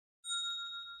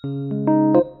Hi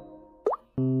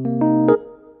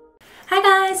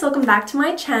guys, welcome back to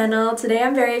my channel. Today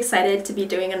I'm very excited to be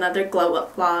doing another glow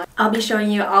up vlog. I'll be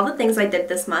showing you all the things I did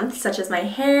this month, such as my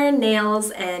hair, nails,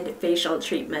 and facial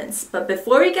treatments. But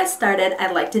before we get started,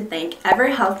 I'd like to thank Ever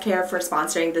Healthcare for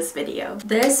sponsoring this video.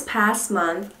 This past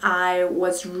month, I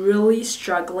was really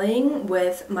struggling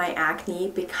with my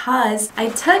acne because I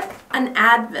took an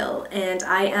Advil and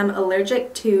I am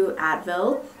allergic to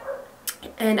Advil.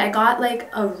 And I got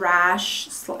like a rash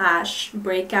 /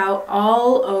 breakout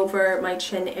all over my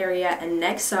chin area and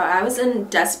neck, so I was in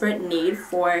desperate need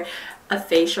for a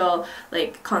facial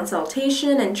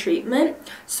consultation and treatment.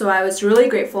 So I was really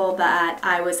grateful that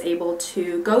I was able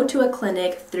to go to a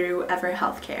clinic through Ever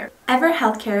Healthcare. Ever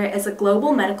Healthcare is a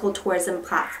global medical tourism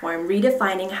platform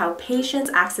redefining how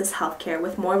patients access healthcare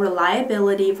with more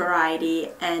reliability,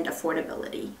 variety, and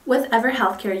affordability. With Ever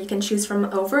Healthcare, you can choose from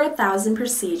over 1,000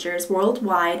 procedures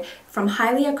worldwide from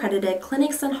highly accredited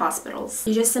clinics and hospitals.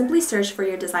 You just simply search for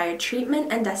your desired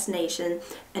treatment and destination,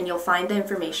 and you'll find the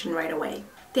information right away.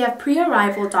 They have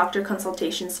pre-arrival doctor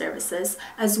consultation services,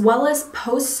 as well as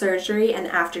post-surgery and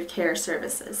aftercare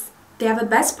services. They have a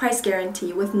best price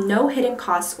guarantee with no hidden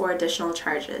costs or additional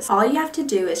charges. All you have to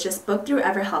do is just book through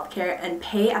Ever Healthcare and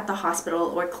pay at the hospital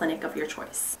or clinic of your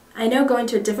choice. I know going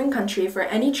to a different country for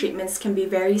any treatments can be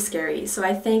very scary, so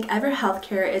I think Ever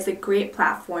Healthcare is a great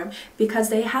platform because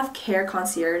they have care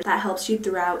concierge that helps you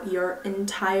throughout your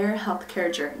entire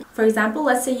healthcare journey. For example,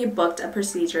 let's say you booked a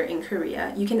procedure in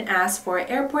Korea, you can ask for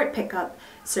airport pickup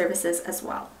services as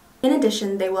well. In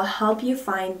addition, they will help you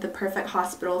find the perfect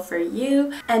hospital for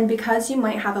you, and because you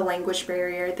might have a language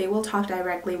barrier, they will talk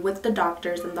directly with the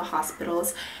doctors and the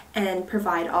hospitals and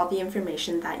provide all the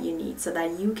information that you need so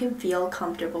that you can feel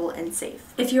comfortable and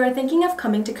safe. If you are thinking of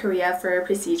coming to Korea for a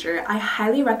procedure, I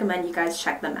highly recommend you guys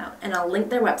check them out, and I'll link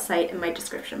their website in my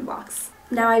description box.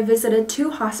 Now, I visited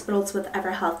 2 hospitals with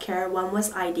Ever Healthcare. One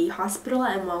was ID Hospital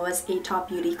and one was A Top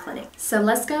Beauty Clinic. So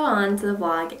let's go on to the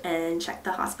vlog and check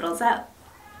the hospitals out.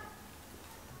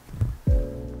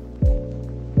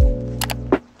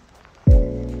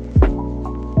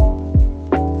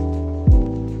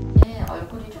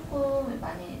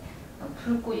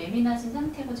 붉고 예민하신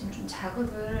상태고 지금 좀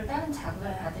다른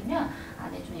자극을 받으면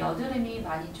안에 좀 여드름이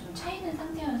많이 좀 차있는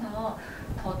상태여서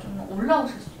더 좀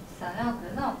올라오실 수 있어요.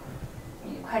 그래서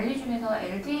관리 중에서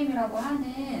LDM이라고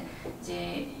하는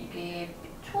이게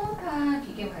초음파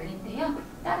기계 관리인데요.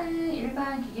 다른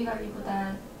일반 기계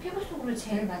관리보다 피부 속으로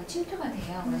제일 많이 침투가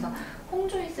돼요. 그래서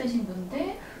홍조 있으신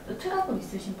분들, 또 트러블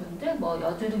있으신 분들, 뭐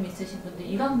여드름 있으신 분들,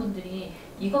 이런 분들이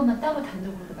이것만 따로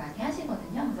단독으로 많이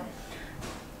하시거든요. 그래서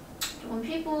조금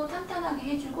피부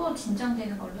탄탄하게 해주고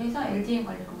진정되는 걸로 해서 LDM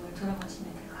관리금을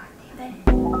들어가시면 될 것 같아요. 네.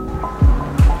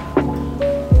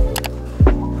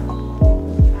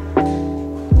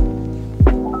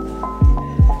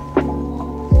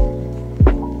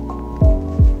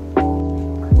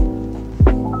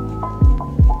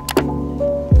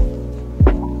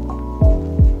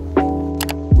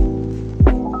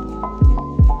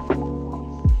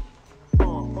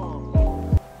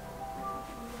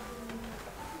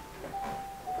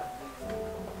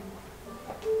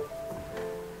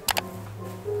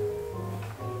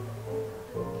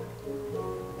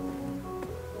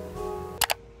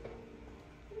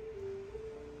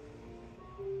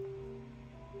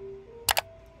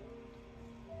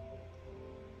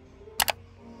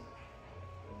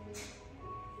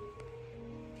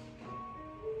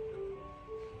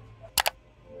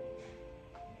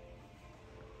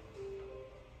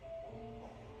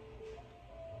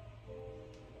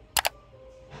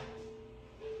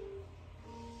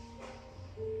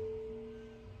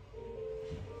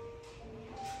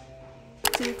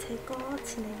 제거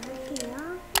진행할게요.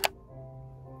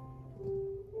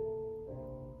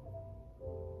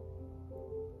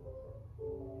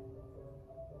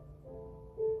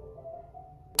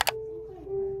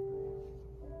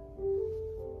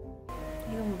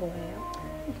 이건 뭐예요?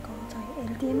 이거 저희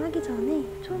LDM 하기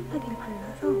전에 초음파기를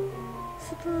발라서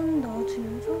수분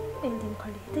넣어주면서 LDM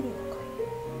관리해드리는 거예요.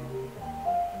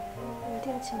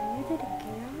 LDM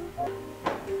진행해드릴게요.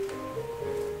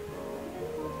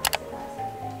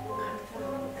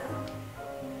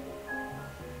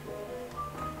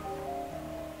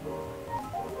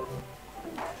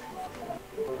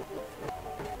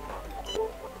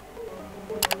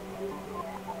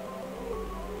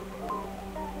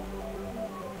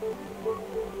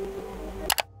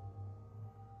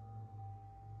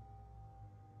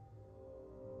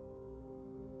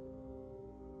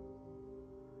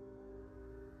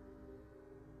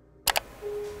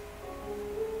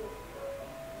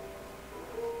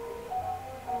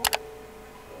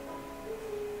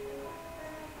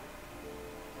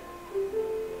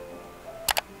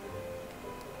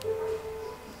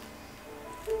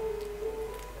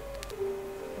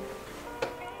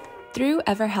 Through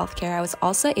Ever Healthcare, I was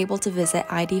also able to visit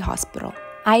ID Hospital.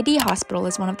 ID Hospital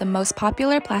is one of the most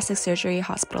popular plastic surgery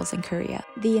hospitals in Korea.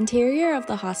 The interior of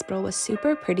the hospital was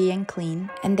super pretty and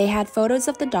clean, and they had photos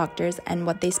of the doctors and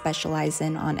what they specialize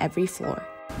in on every floor.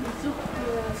 이쪽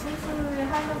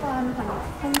수술하려고 하는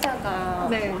환자가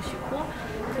오시고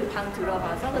그 방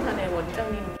들어가서 그다음에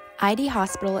원장님. ID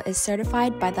Hospital is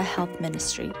certified by the Health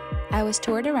Ministry. I was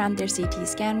toured around their CT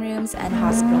scan rooms and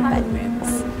hospital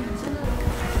bedrooms.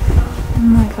 Oh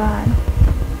my god,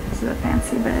 this is a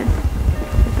fancy bed.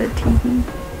 The TV.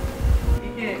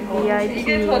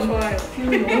 이게 더 좋아요. 뷰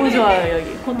너무 좋아요 여기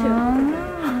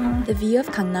호텔. The view of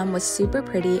Gangnam was super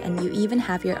pretty, and you even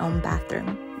have your own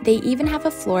bathroom. They even have a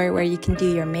floor where you can do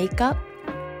your makeup,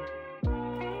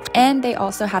 and they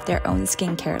also have their own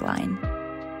skincare line.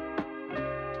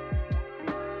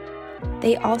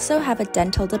 They also have a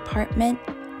dental department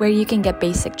where you can get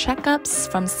basic checkups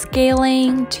from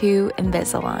scaling to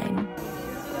Invisalign.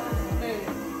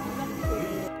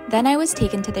 Then I was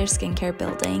taken to their skincare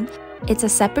building. It's a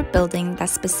separate building that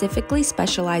specifically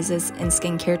specializes in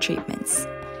skincare treatments.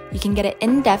 You can get an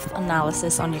in-depth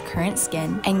analysis on your current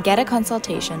skin and get a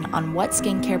consultation on what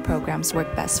skincare programs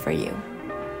work best for you.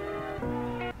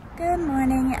 Good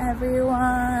morning,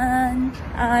 everyone.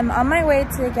 I'm on my way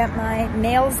to get my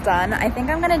nails done. I think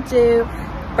I'm gonna do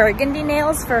burgundy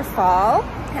nails for fall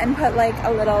and put like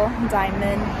a little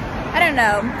diamond. I don't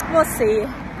know, we'll see.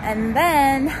 And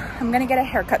then I'm gonna get a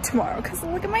haircut tomorrow because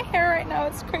look at my hair right now,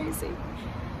 it's crazy.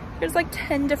 There's like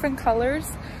 10 different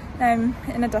colors. I'm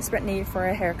in a desperate need for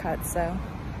a haircut, so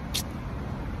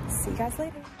see you guys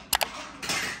later.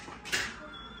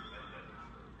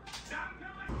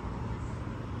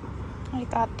 I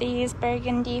got these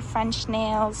burgundy French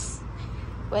nails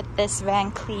with this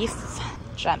Van Cleef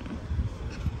gem.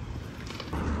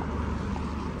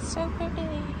 So pretty.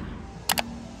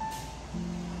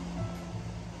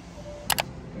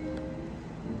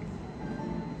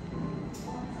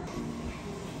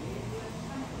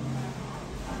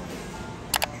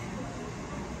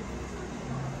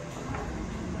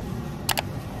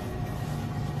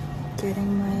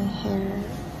 Getting my hair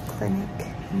clinic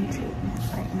and treatment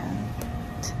right now.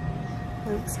 It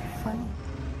looks funny.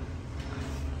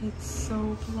 It's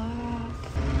so black.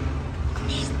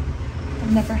 Gosh,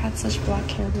 I've never had such black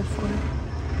hair before.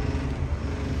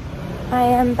 I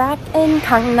am back in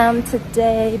Gangnam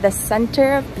today, the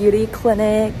center of beauty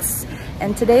clinics.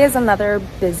 And today is another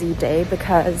busy day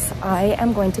because I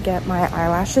am going to get my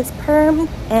eyelashes permed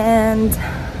and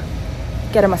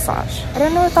get a massage. I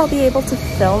don't know if I'll be able to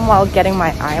film while getting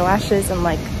my eyelashes and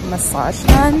like massage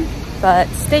done, but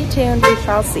stay tuned, we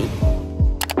shall see.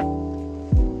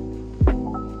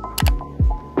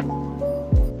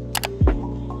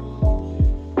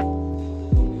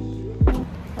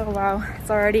 Oh wow, it's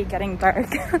already getting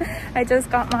dark. I just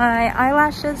got my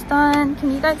eyelashes done.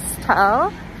 Can you guys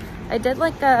tell? I did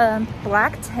like a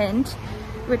black tint,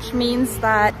 which means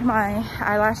that my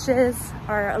eyelashes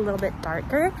are a little bit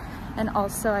darker. And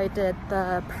also I did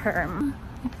the perm.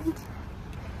 I think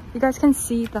you guys can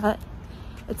see that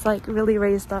it's like really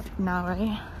raised up now,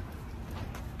 right?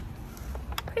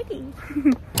 Pretty.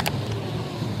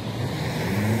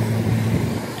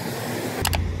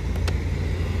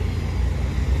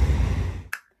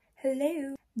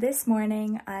 Hello. This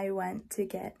morning I went to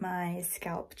get my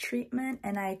scalp treatment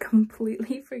and I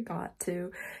completely forgot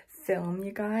to film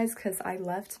you guys because I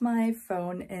left my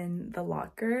phone in the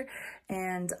locker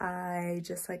and I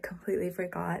just like completely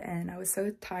forgot, and I was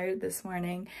so tired this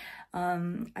morning.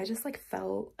 I just like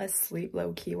fell asleep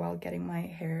low-key while getting my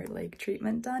hair like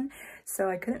treatment done, so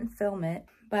I couldn't film it.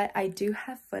 But I do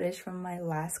have footage from my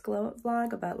last glow up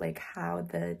vlog about like how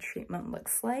the treatment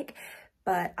looks like,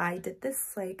 but I did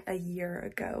this like a year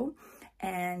ago.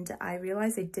 And I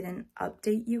realized I didn't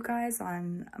update you guys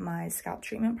on my scalp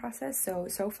treatment process.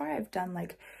 So far I've done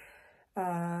like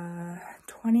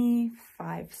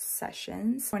 25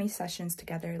 sessions, 20 sessions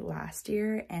together last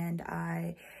year, and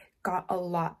I got a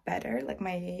lot better. Like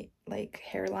my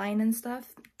hairline and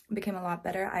stuff became a lot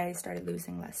better. I started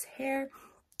losing less hair.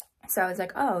 So I was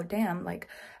like, oh damn, like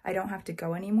I don't have to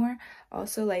go anymore.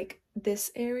 Also like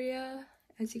this area,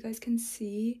 as you guys can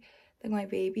see, like my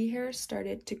baby hair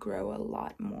started to grow a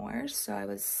lot more. So I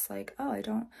was like, oh, I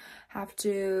don't have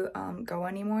to go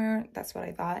anymore. That's what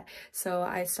I thought. So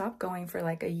I stopped going for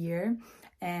like a year,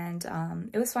 and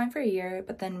it was fine for a year.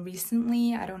 But then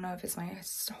recently, I don't know if it's my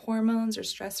hormones or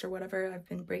stress or whatever, I've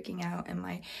been breaking out and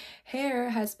my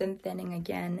hair has been thinning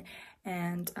again.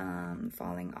 and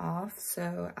falling off.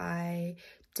 So I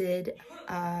did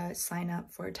sign up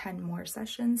for 10 more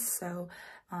sessions. So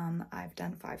I've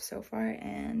done 5 so far,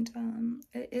 and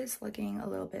it is looking a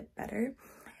little bit better.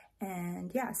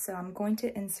 And yeah, so I'm going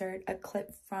to insert a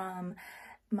clip from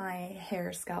my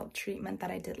hair scalp treatment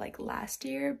that I did like last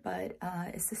year, but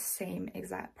it's the same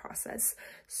exact process.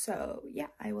 So yeah,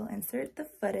 I will insert the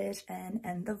footage and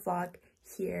end the vlog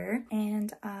here,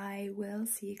 and I will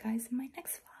see you guys in my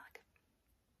next vlog.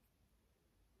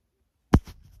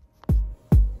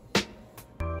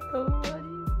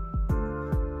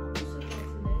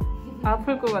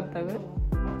 아플 것 같다고요?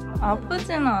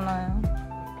 아프진 않아요.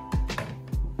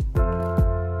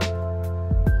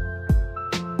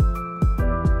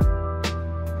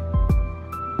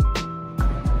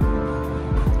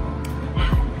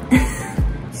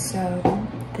 So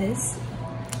this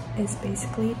is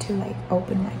basically to like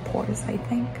open my pores, I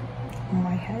think, on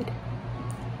my head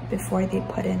before they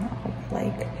put in all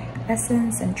like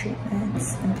essence and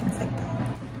treatments and things like that.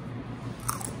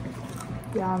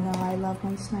 Y'all know I love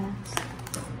my snacks.